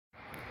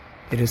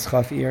It is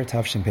Chaf Iyar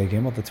Tavshin Pei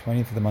Gimel, the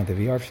 20th of the month of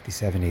Iyar,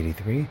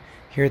 5783,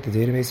 here at the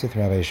database with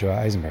Rabbi Yeshua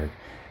Eisenberg.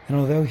 And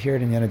although here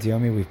at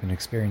Inyana we've been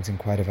experiencing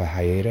quite of a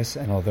hiatus,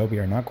 and although we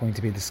are not going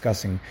to be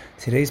discussing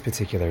today's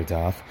particular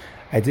daf,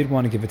 I did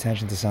want to give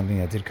attention to something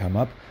that did come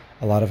up,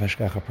 a lot of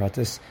Hashgacha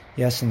Pratis,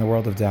 yes, in the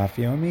world of Daf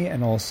Yomi,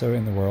 and also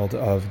in the world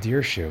of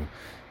Dirshu.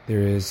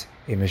 There is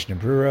a Mishnah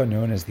Berurah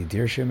known as the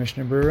Dirshu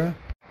Mishnah Berurah,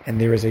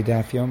 and there is a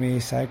Daf Yomi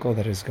cycle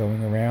that is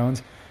going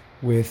around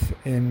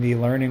within the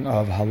learning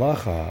of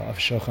halacha, of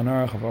Shulchan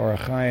Aruch, of Orach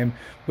Chaim,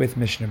 with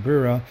Mishnah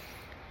Berurah,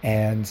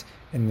 and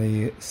in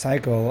the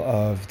cycle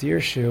of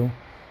Dirshu,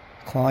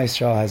 Klal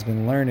Yisrael has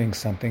been learning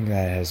something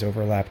that has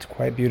overlapped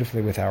quite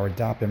beautifully with our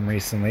dapim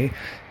recently,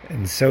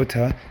 in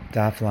Sotah,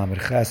 Daf Lamed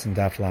Ches and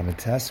Daf Lamed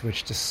Tes,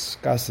 which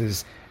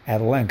discusses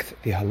at length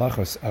the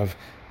halachos of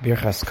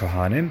Birchas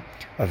Kohanim,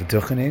 of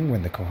duchening,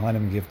 when the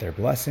Kohanim give their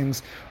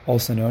blessings,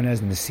 also known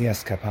as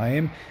Nesias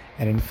Kapayim.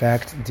 And in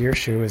fact,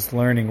 Dirshu is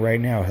learning right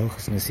now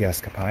Hilchos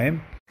Nesias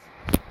Kapayim.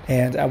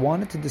 And I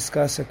wanted to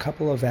discuss a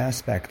couple of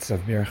aspects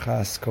of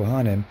Birchas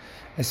Kohanim,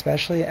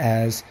 especially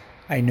as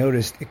I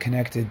noticed it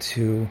connected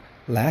to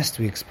last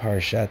week's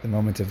Parsha at the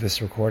moment of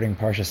this recording,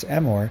 Parshas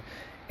Emor,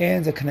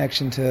 and a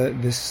connection to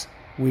this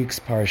week's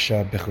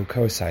Parsha,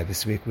 Bechukosai.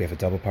 This week we have a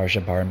double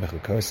Parsha, Bar and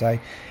Bechukosai,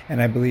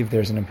 and I believe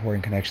there's an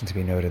important connection to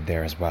be noted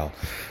there as well.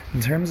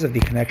 In terms of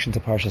the connection to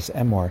Parshas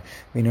Emor,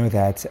 we know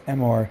that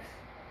Emor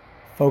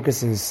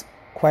focuses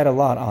quite a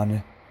lot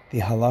on the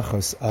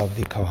halachos of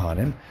the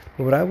Kohanim,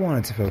 but what I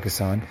wanted to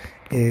focus on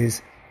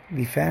is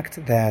the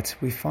fact that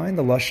we find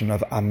the lashon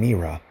of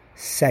amira,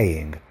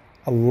 saying,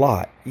 a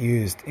lot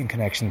used in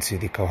connection to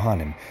the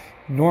Kohanim.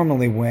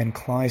 Normally, when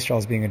Klal Yisrael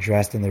is being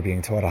addressed and they're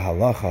being taught a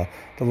halacha,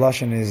 the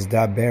lashon is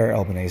daber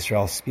el bnei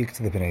Yisrael, speak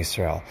to the bnei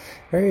Yisrael.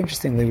 Very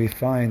interestingly, we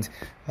find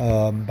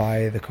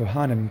by the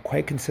Kohanim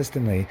quite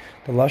consistently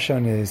the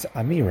lashon is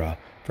amira.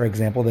 For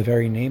example, the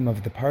very name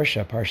of the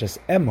parsha, Parshas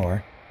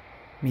Emor,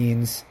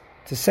 means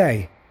to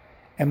say.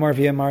 Emor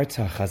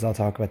v'amarta. Chazal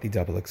talk about the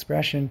double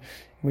expression.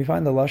 We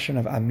find the lashon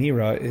of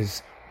amira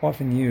is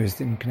often used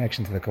in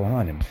connection to the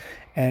Kohanim,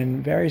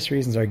 and various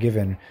reasons are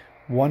given.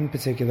 One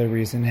particular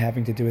reason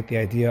having to do with the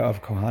idea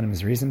of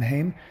Kohanim's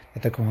rizimheim,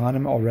 that the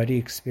Kohanim already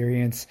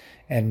experience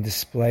and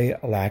display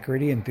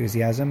alacrity,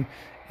 enthusiasm,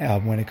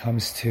 when it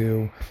comes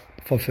to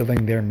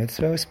fulfilling their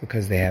mitzvos,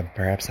 because they have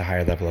perhaps a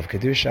higher level of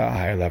kedusha, a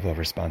higher level of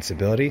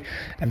responsibility,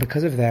 and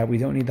because of that, we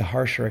don't need the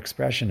harsher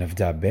expression of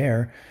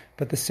daber,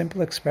 but the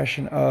simple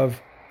expression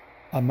of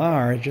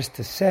amar, just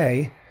to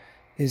say,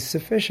 is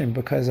sufficient,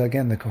 because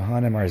again, the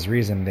Kohanim are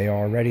zrizim, they are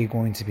already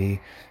going to be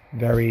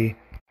very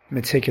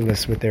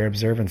meticulous with their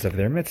observance of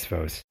their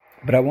mitzvos.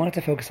 But I wanted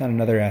to focus on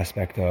another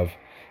aspect of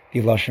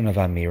the lashon of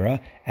amira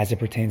as it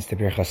pertains to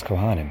Birchas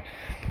Kohanim,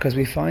 because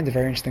we find a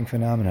very interesting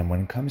phenomenon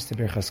when it comes to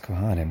Birchas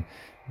Kohanim.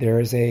 There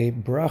is a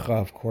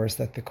bracha, of course,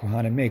 that the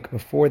Kohanim make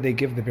before they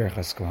give the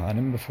Birchas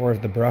Kohanim, before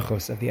the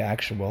brachos of the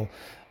actual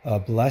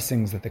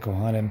blessings that the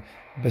Kohanim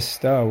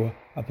bestow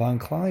upon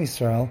Klal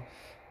Yisrael.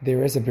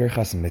 There is a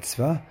Birchas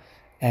mitzvah,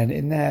 and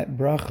in that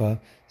bracha,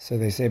 so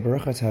they say,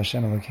 Baruch atah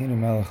Hashem Elokeinu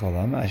melech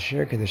haolam,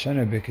 asher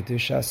kedeshanu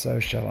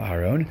b'kedushaso shel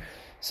Aaron.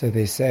 So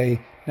they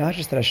say, not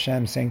just that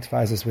Hashem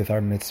sanctifies us with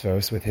our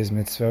mitzvos, with His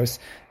mitzvos,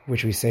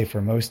 which we say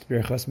for most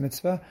Birchas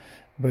mitzvah,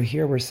 but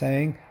here we're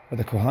saying, or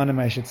the Kohanim,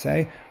 I should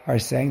say, are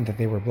saying that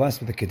they were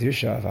blessed with the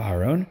kedusha of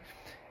Aaron,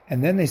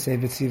 and then they say,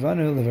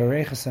 V'tzivanu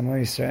levarech Amo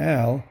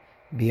Yisrael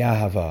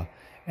bi'ahava,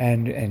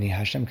 and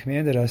Hashem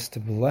commanded us to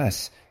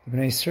bless the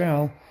Bnei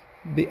Yisrael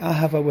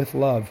bi'ahava, with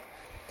love.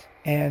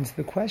 And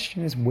the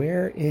question is,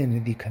 where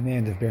in the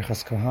command of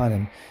Birchas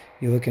Kohanim,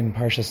 you look in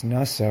Parshas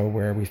Naso,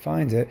 where we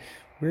find it,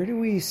 where do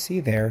we see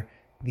there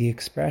the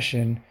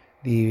expression,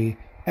 the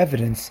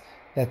evidence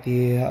that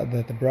the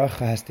bracha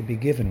has to be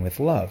given with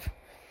love?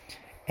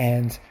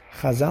 And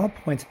Chazal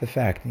points to the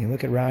fact, and you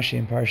look at Rashi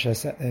in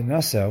Parshas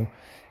Naso,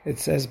 it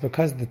says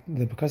because the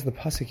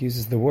pasuk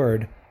uses the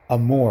word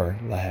amor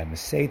lahem,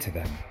 say to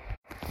them.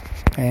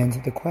 And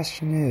the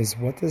question is,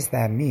 what does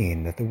that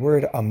mean? That the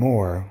word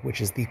amor,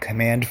 which is the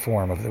command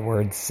form of the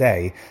word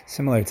say,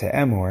 similar to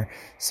emor,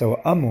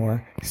 so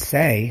amor,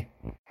 say,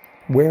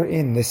 where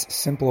in this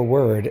simple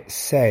word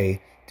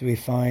say do we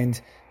find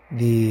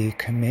the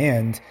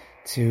command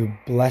to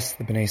bless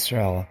the Bnei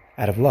Yisrael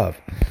out of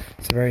love?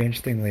 So very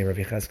interestingly,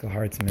 Rabbi Cheskel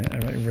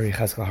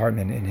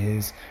Hartman, in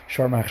his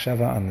short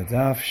machshava on the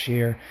daf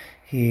shir,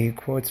 he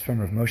quotes from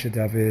Rav Moshe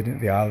David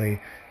V'ali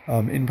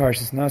in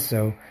Parshas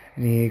Naso,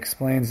 and he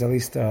explains at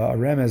least a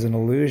remez, an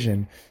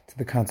allusion to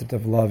the concept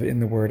of love in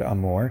the word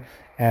amor,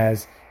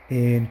 as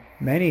in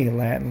many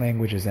Latin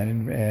languages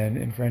and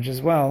in French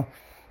as well,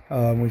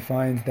 we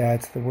find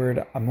that the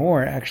word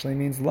amor actually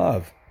means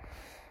love.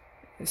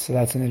 So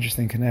that's an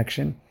interesting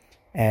connection.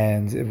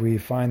 And we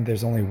find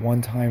there's only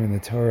one time in the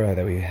Torah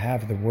that we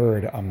have the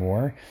word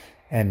amor,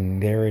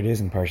 and there it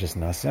is in Parshas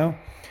Naso.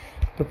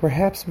 But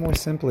perhaps more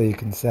simply you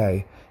can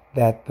say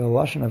that the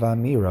lashon of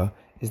amira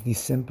is the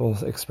simple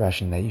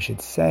expression that you should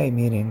say,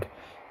 meaning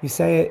you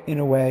say it in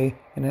a way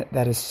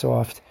that is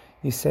soft,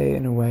 You say it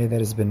in a way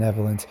that is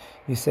benevolent.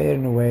 You say it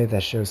in a way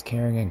that shows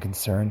caring and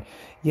concern.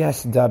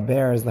 Yes,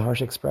 daber is the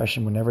harsh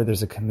expression whenever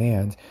there's a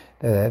command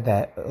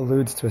that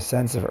alludes to a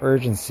sense of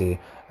urgency,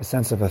 a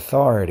sense of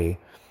authority.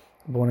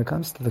 But when it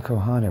comes to the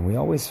Kohanim, we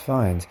always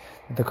find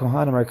that the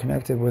Kohanim are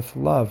connected with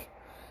love.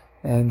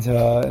 And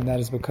that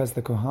is because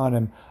the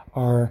Kohanim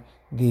are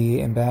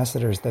the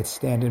ambassadors that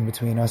stand in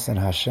between us and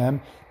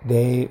Hashem.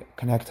 They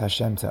connect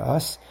Hashem to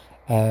us,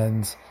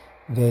 and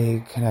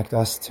they connect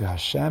us to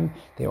Hashem.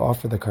 They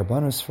offer the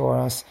karbanos for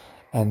us,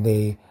 and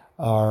they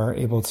are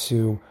able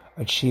to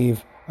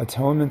achieve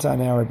atonement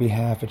on our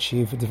behalf,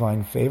 achieve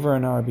divine favor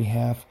on our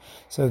behalf.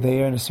 So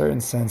they, in a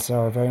certain sense,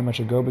 are very much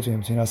a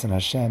go-between between us and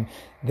Hashem.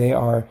 They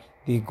are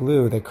the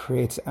glue that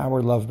creates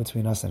our love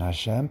between us and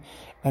Hashem.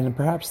 And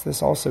perhaps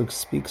this also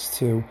speaks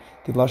to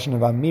the lashon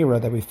of Amira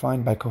that we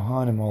find by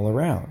Kohanim all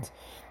around.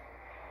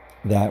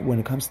 That when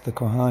it comes to the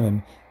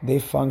Kohanim, they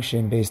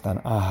function based on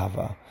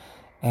ahava.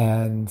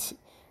 And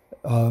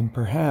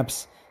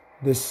perhaps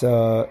this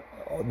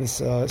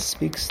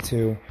speaks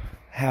to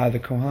how the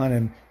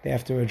Kohanim, they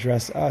have to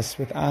address us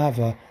with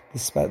ahava, the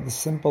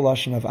simple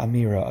lashon of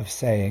amira, of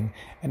saying,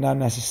 and not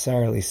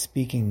necessarily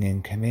speaking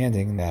and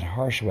commanding in that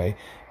harsh way,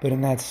 but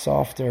in that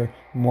softer,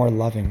 more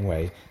loving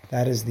way.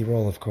 That is the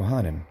role of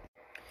Kohanim.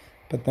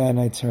 But then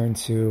I turn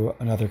to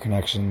another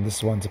connection,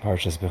 this one to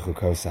Parshiyos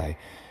Birchas.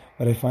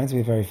 What I find to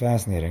be very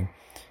fascinating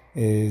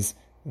is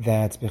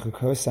that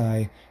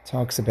Birchas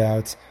talks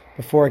about,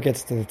 before it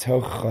gets to the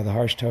tochacha, the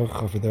harsh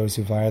tochacha for those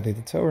who violate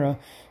the Torah,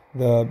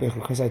 the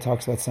Birchas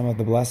talks about some of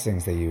the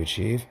blessings that you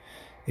achieve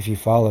if you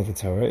follow the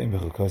Torah, in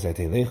Birchas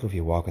Teilechu, if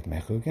you walk with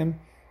Mechukim.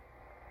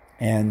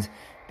 And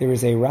there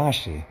is a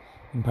Rashi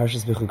in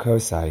Parshas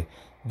Birchas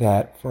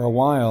that for a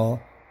while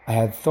I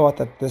had thought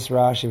that this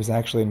Rashi was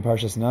actually in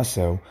Parshas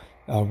Naso,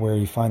 where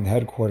you find the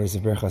headquarters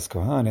of Birchas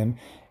Kohanim,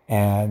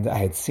 and I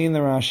had seen the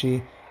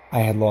Rashi,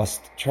 I had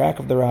lost track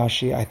of the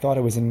Rashi, I thought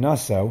it was in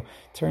Naso,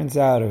 turns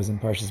out it was in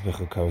Parshas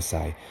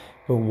Birchas.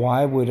 But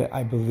why would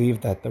I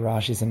believe that the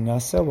Rashi is in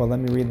Naso? Well, let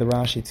me read the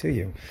Rashi to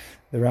you.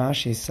 The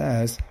Rashi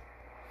says,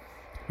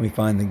 we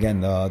find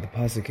again the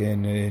pasuk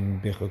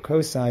in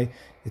Birchas,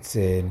 it's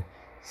in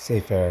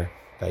Sefer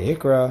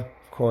Vayikra,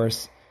 of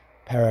course,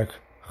 Parak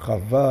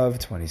Chavav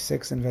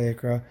 26 in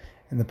Vayikra,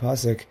 and the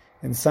pasuk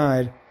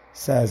inside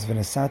says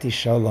V'nasati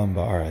Shalom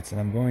Ba'aretz, and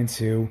I'm going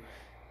to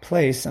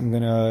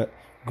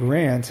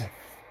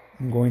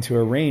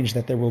arrange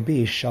that there will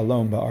be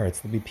Shalom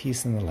Ba'aretz, there'll be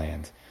peace in the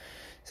land.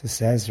 So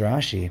says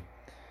Rashi,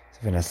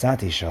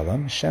 V'nasati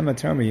Shalom, Shema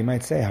Terma, you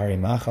might say, Hari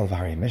Machal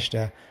V'Hari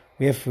Mishta,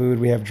 we have food,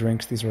 we have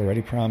drinks, these were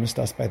already promised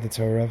us by the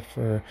Torah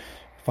for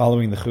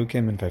following the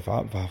Chukim and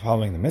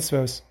following the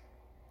mitzvos.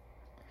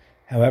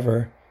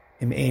 However,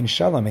 Im Ein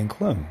Shalom Ein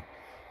Klum.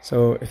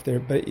 So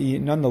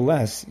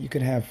nonetheless, you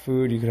could have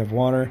food, you could have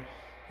water,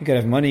 you could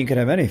have money, you could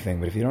have anything,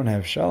 but if you don't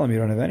have Shalom, you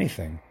don't have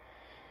anything.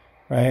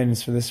 Right? And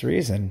it's for this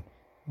reason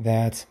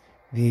that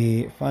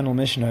the final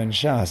Mishnah in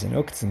Shas, in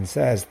Uktzin,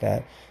 says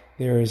that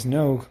there is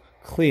no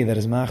Kli that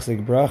is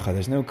Machzik Bracha,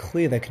 there's no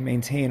Kli that can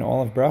maintain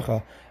all of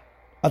Bracha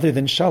other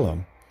than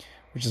Shalom,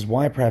 which is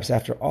why perhaps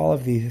after all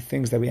of the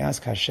things that we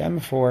ask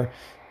Hashem for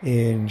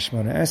in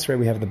Shemona Esrei,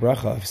 we have the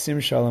bracha of Sim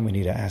Shalom, we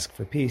need to ask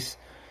for peace,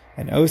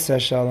 and Oseh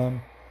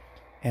Shalom,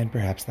 and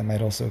perhaps that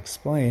might also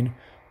explain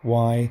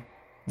why,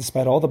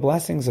 despite all the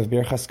blessings of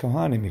Birchas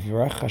Kohanim,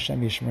 Yivarech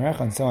Hashem Yishmerecha,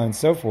 and so on and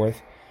so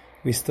forth,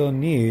 we still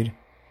need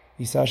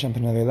Yisah Hashem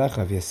Panav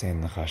Elecha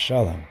V'Yasein Lecha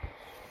Shalom.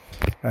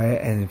 Right?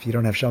 And if you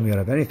don't have Shalom, you don't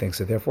have anything.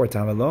 So therefore,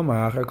 Hashem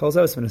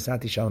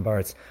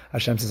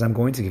says, I'm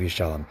going to give you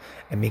Shalom.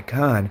 And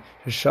Mikan,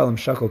 Shalom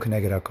Shakol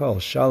Keneged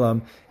Hakol.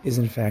 Shalom is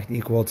in fact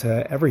equal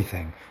to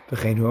everything.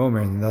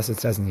 And thus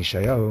it says in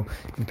Yeshayahu,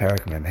 in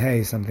Parak Mem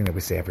Hey, something that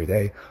we say every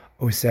day,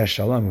 Oseh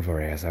Shalom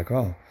Uvorei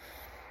Hakol.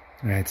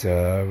 Right?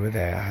 So the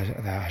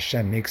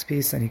Hashem makes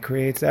peace and He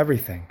creates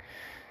everything.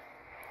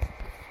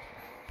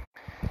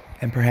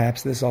 And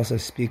perhaps this also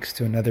speaks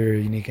to another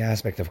unique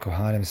aspect of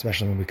Kohanim,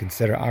 especially when we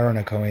consider Aaron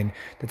HaKohen,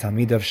 the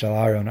Talmid of Shal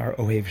Aaron, our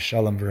Ohev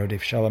Shalom,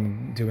 V'Rodev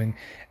Shalom, doing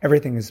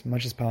everything as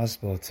much as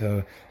possible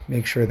to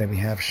make sure that we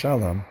have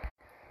Shalom.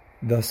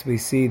 Thus we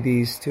see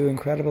these two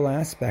incredible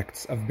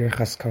aspects of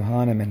Birchas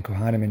Kohanim and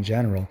Kohanim in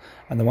general.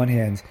 On the one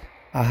hand,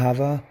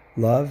 Ahava,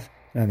 love,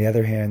 and on the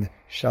other hand,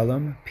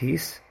 Shalom,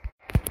 peace.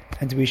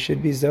 And we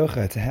should be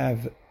Zocha to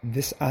have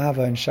this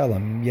Ahava and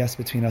Shalom, yes,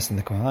 between us and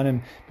the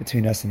Kohanim,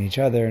 between us and each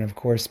other, and of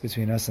course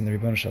between us and the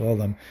Ribbon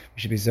Shalom.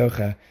 We should be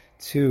Zocha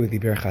to the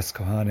Birchas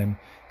Kohanim,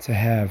 to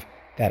have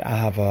that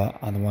Ahava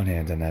on the one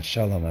hand and that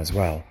Shalom as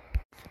well.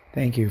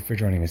 Thank you for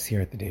joining us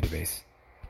here at the database.